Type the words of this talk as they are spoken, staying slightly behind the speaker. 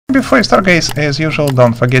Before you start, guys, as usual,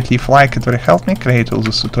 don't forget leave a like, it very help me create all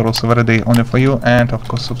these tutorials every day only for you, and of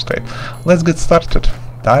course subscribe. Let's get started.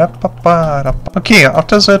 Okay,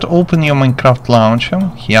 after that open your Minecraft launcher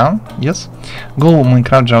here, yes, go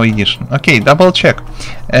Minecraft Java Edition. Okay, double check.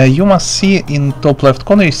 You must see in top left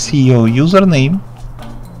corner, you see your username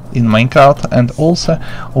in Minecraft and also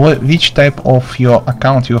which type of your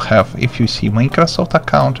account you have. If you see Microsoft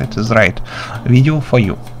account, it is right video for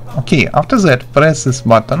you. Okay, after that press this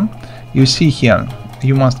button. You see here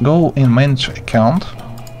you must go in manage account.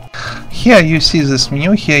 Here you see this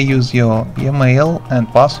menu. Here use your email and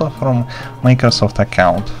password from Microsoft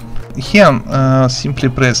account. Here simply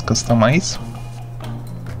press customize,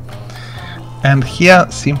 and here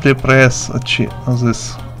simply press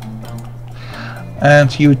this,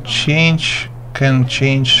 and you can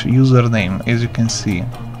change username, as you can see,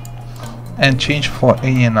 and change for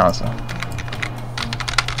any another,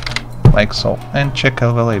 like so, and check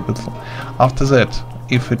available. After that,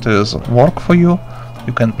 if it is work for you,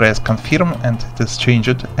 you can press confirm and it is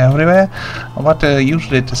changed everywhere, but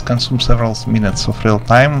usually it is consumes several minutes of real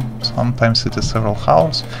time. Sometimes it is several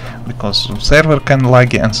hours because server can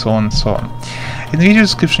lag and so on and so on. In the video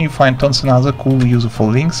description you find tons of other cool useful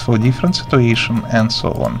links for different situations and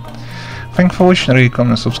so on. Thanks for watching,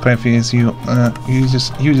 recommend subscribe with you,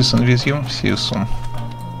 Udisen with you, see you soon.